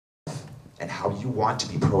And how you want to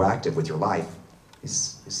be proactive with your life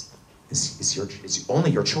is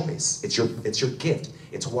only your choice. It's your gift.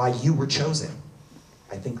 It's why you were chosen.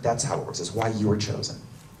 I think that's how it works. It's why you were chosen.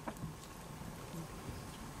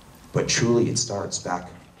 But truly, it starts back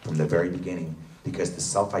from the very beginning, because the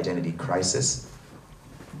self-identity crisis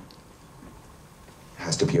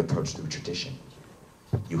has to be approached through tradition.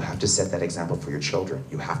 You have to set that example for your children.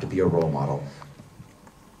 You have to be a role model.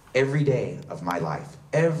 Every day of my life,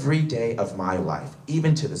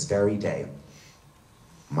 even to this very day,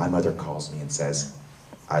 my mother calls me and says,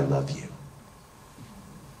 I love you.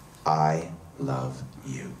 I love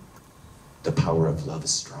you. The power of love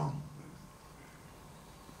is strong.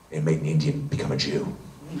 It made an Indian become a Jew.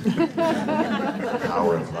 The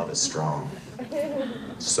power of love is strong.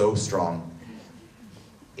 So strong,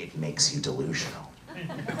 it makes you delusional.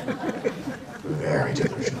 Very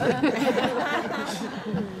delusional.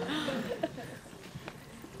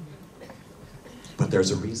 But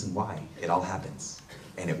there's a reason why it all happens.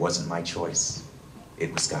 And it wasn't my choice.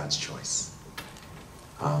 It was God's choice.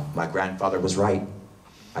 My grandfather was right.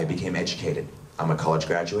 I became educated. I'm a college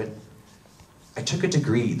graduate. I took a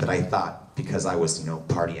degree that I thought, because I was,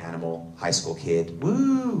 party animal, high school kid,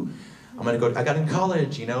 woo! I got in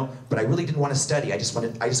college, but I really didn't want to study. I just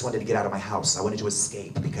wanted to get out of my house. I wanted to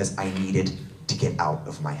escape because I needed to get out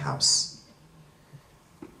of my house.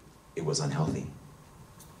 It was unhealthy.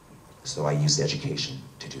 So I used education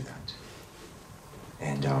to do that.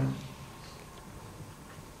 And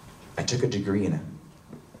I took a degree in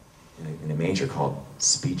a major called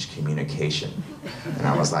speech communication. And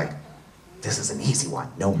I was like, this is an easy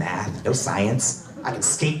one. No math, no science. I can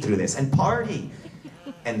skate through this and party.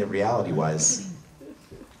 And the reality was,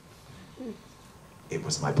 it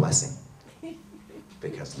was my blessing.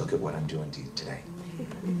 Because look at what I'm doing today.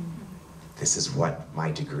 This is what my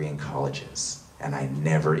degree in college is. And I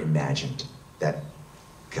never imagined that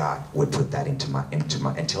God would put that into my,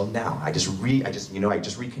 until now. I just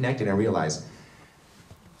reconnected and realized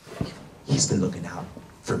He's been looking out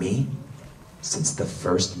for me since the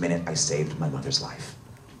first minute I saved my mother's life.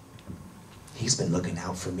 He's been looking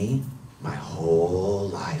out for me my whole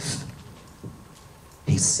life.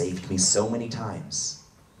 He saved me so many times.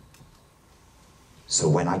 So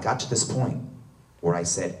when I got to this point where I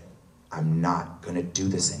said, I'm not gonna do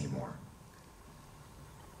this anymore,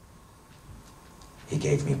 He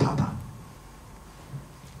gave me Papa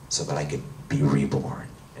so that I could be reborn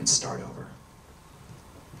and start over.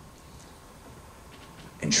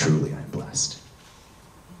 And truly, I'm blessed.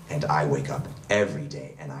 And I wake up every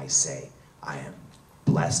day and I say, I am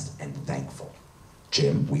blessed and thankful.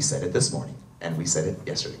 Jim, we said it this morning, and we said it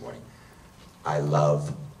yesterday morning. I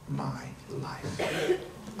love my life.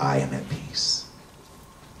 I am at peace.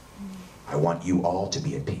 I want you all to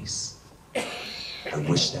be at peace. I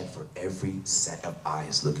wish that for every set of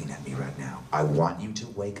eyes looking at me right now. I want you to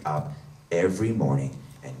wake up every morning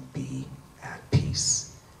and be at peace.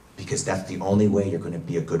 Because that's the only way you're going to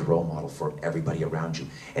be a good role model for everybody around you.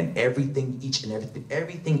 And everything each and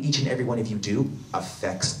every one of you do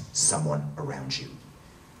affects someone around you.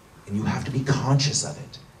 And you have to be conscious of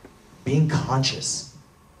it. Being conscious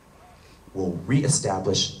will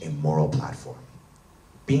reestablish a moral platform.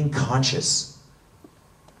 Being conscious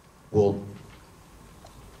will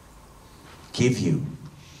give you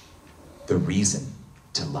the reason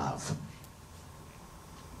to love.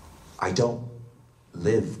 I don't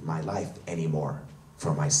live my life anymore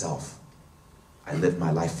for myself. I live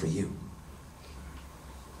my life for you.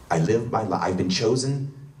 I live my life. I've been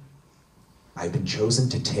chosen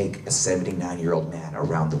to take a 79-year-old man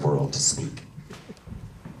around the world to speak.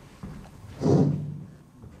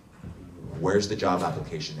 Where's the job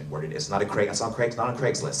application and where did it? It's not on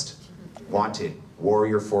Craigslist. Wanted,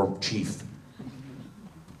 warrior for chief.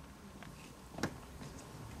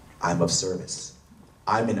 I'm of service.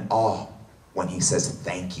 I'm in awe when he says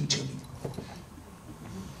thank you to me.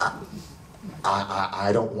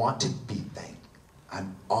 I don't want to be thanked.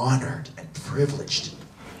 I'm honored and privileged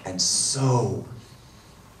and so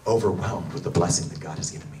overwhelmed with the blessing that God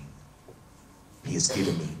has given me. He has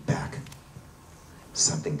given me back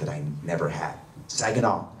something that I never had.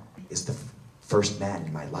 Saginaw is the first man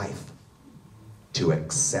in my life to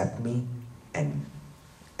accept me and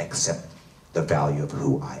accept the value of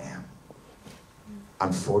who I am.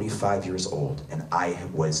 I'm 45 years old, and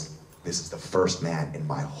this is the first man in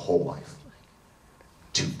my whole life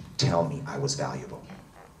to tell me I was valuable.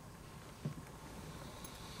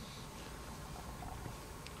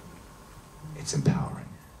 It's empowering.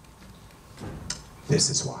 This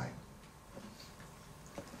is why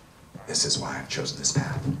I've chosen this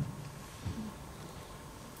path.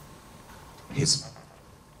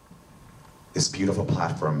 This beautiful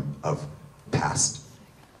platform of past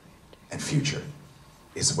and future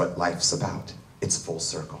is what life's about. It's full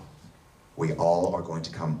circle. We all are going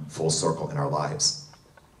to come full circle in our lives.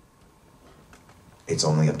 It's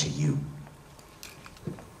only up to you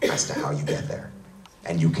as to how you get there.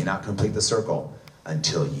 And you cannot complete the circle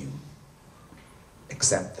until you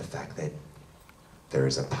accept the fact that there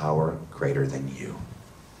is a power greater than you.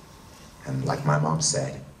 And like my mom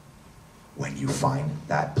said, when you find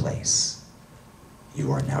that place,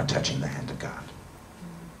 you are now touching the hand of God.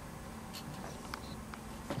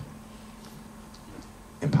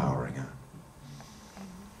 Empowering, huh?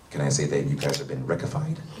 Can I say that you guys have been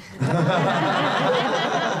Rickified?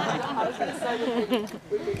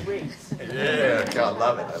 Yeah, God, I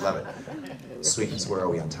love it, I love it. Sweetness, where are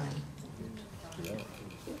we on time?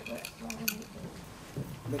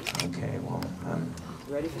 Okay, well,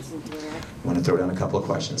 ready for some Q&A? I want to throw down a couple of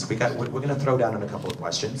questions. We're going to throw down on a couple of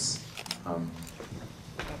questions.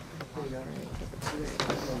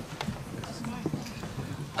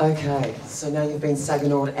 Okay, so now you've been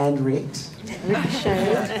Saginawed and rigged.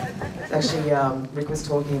 Actually, Rick was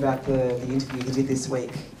talking about the interview he did this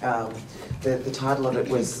week. The title of it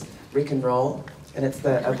was Rick and Roll, and it's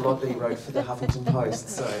a blog that he wrote for the Huffington Post.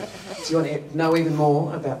 So if you want to know even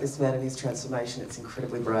more about this man and his transformation, it's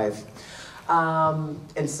incredibly brave.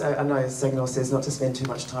 And so I know Saginaw says not to spend too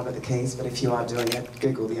much time at the keys, but if you are doing it,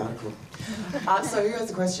 Google the article. So who has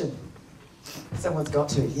a question? Someone's got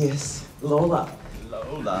to, yes. Lola.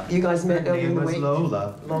 Lola. You guys met earlier in the week.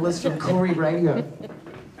 Lola. Lola's from Corey Radio.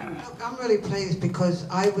 Look, I'm really pleased because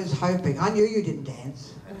I was hoping, I knew you didn't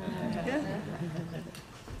dance.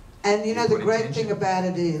 And you know, the great thing about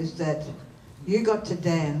it is that you got to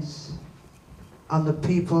dance on the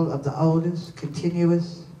people of the oldest,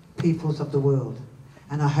 continuous peoples of the world.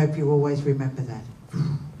 And I hope you always remember that.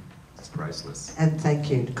 That's priceless. And thank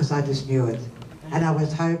you, because I just knew it. And I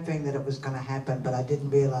was hoping that it was going to happen, but I didn't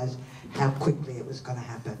realise how quickly it was going to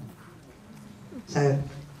happen. So,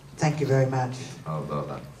 thank you very much. Oh,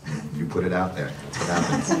 Lola, you put it out there.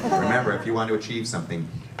 That's what happens. Remember, if you want to achieve something,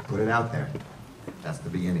 put it out there. That's the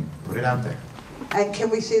beginning. Put it out there. And can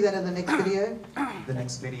we see that in the next video? The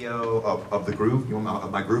next video of the groove, you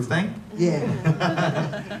want my groove thing? Yeah.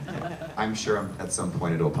 I'm sure at some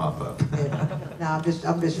point it'll pop up. Yeah. No, I'm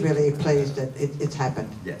just really pleased that it's happened.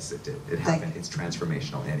 Yes, it did. It happened. It's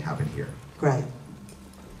transformational, and it happened here. Great.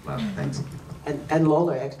 Wow, thanks. And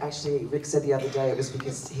Lola, actually, Rick said the other day it was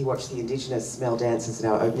because he watched the Indigenous male dances in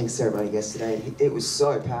our opening ceremony yesterday. And it was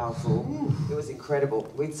so powerful. It was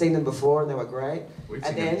incredible. We'd seen them before and they were great. We've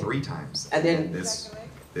seen them 3 times. And then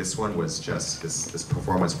this one was just, this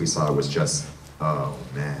performance we saw was just, oh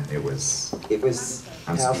man, it was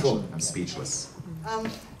powerful. I'm speechless.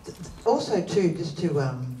 Also too, just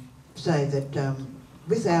to say that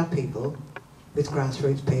with our people, with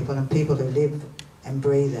grassroots people and people who live and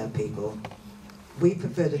breathe our people, we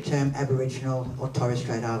prefer the term Aboriginal or Torres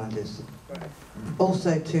Strait Islanders. Right.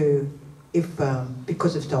 Also too, if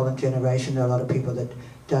because of Stolen Generation, there are a lot of people that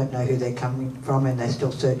don't know who they're coming from and they're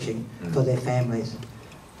still searching for their families.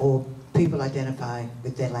 Or people identify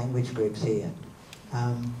with their language groups here.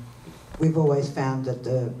 We've always found that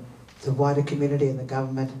the wider community and the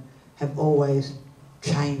government have always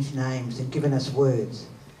changed names and given us words.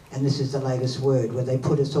 And this is the latest word, where they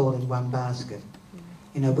put us all in one basket.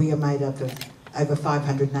 You know, we are made up of over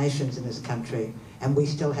 500 nations in this country, and we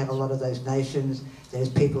still have a lot of those nations. There's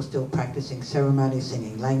people still practicing ceremonies,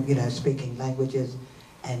 singing, speaking languages,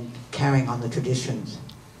 and carrying on the traditions.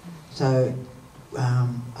 So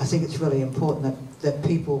I think it's really important that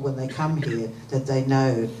people, when they come here, that they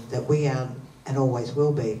know that we are, and always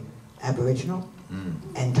will be, Aboriginal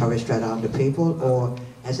and Torres Strait Islander people, or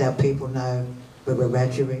as our people know, we're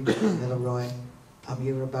Wiradjuri, Milleroi,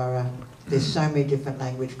 Urabara. There's so many different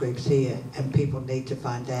language groups here, and people need to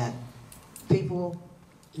find out. People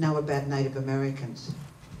know about Native Americans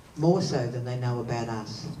more so than they know about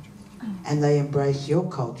us. And they embrace your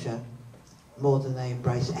culture more than they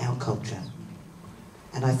embrace our culture.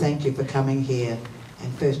 And I thank you for coming here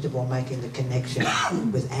and first of all making the connection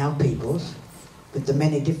with our peoples, with the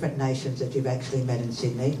many different nations that you've actually met in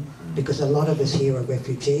Sydney, because a lot of us here are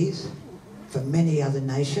refugees from many other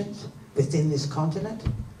nations within this continent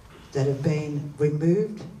that have been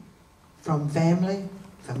removed from family,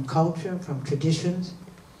 from culture, from traditions.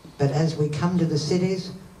 But as we come to the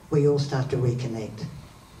cities, we all start to reconnect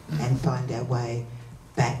and find our way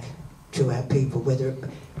back to our people,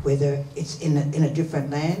 whether it's in a different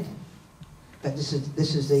land. But this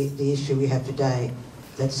is the issue we have today,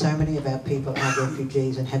 that so many of our people are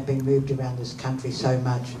refugees and have been moved around this country so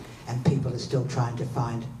much, and people are still trying to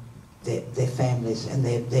find their families and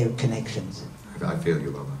their connections. I feel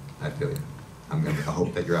you, Lola. I feel you. I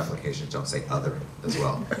hope that your applications don't say other as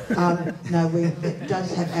well. No, it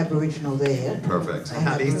does have Aboriginal there. Perfect. And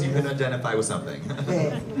At least you can identify with something.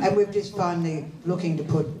 Yeah, and we're just finally looking to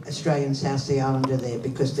put Australian South Sea Islander there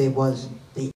because there was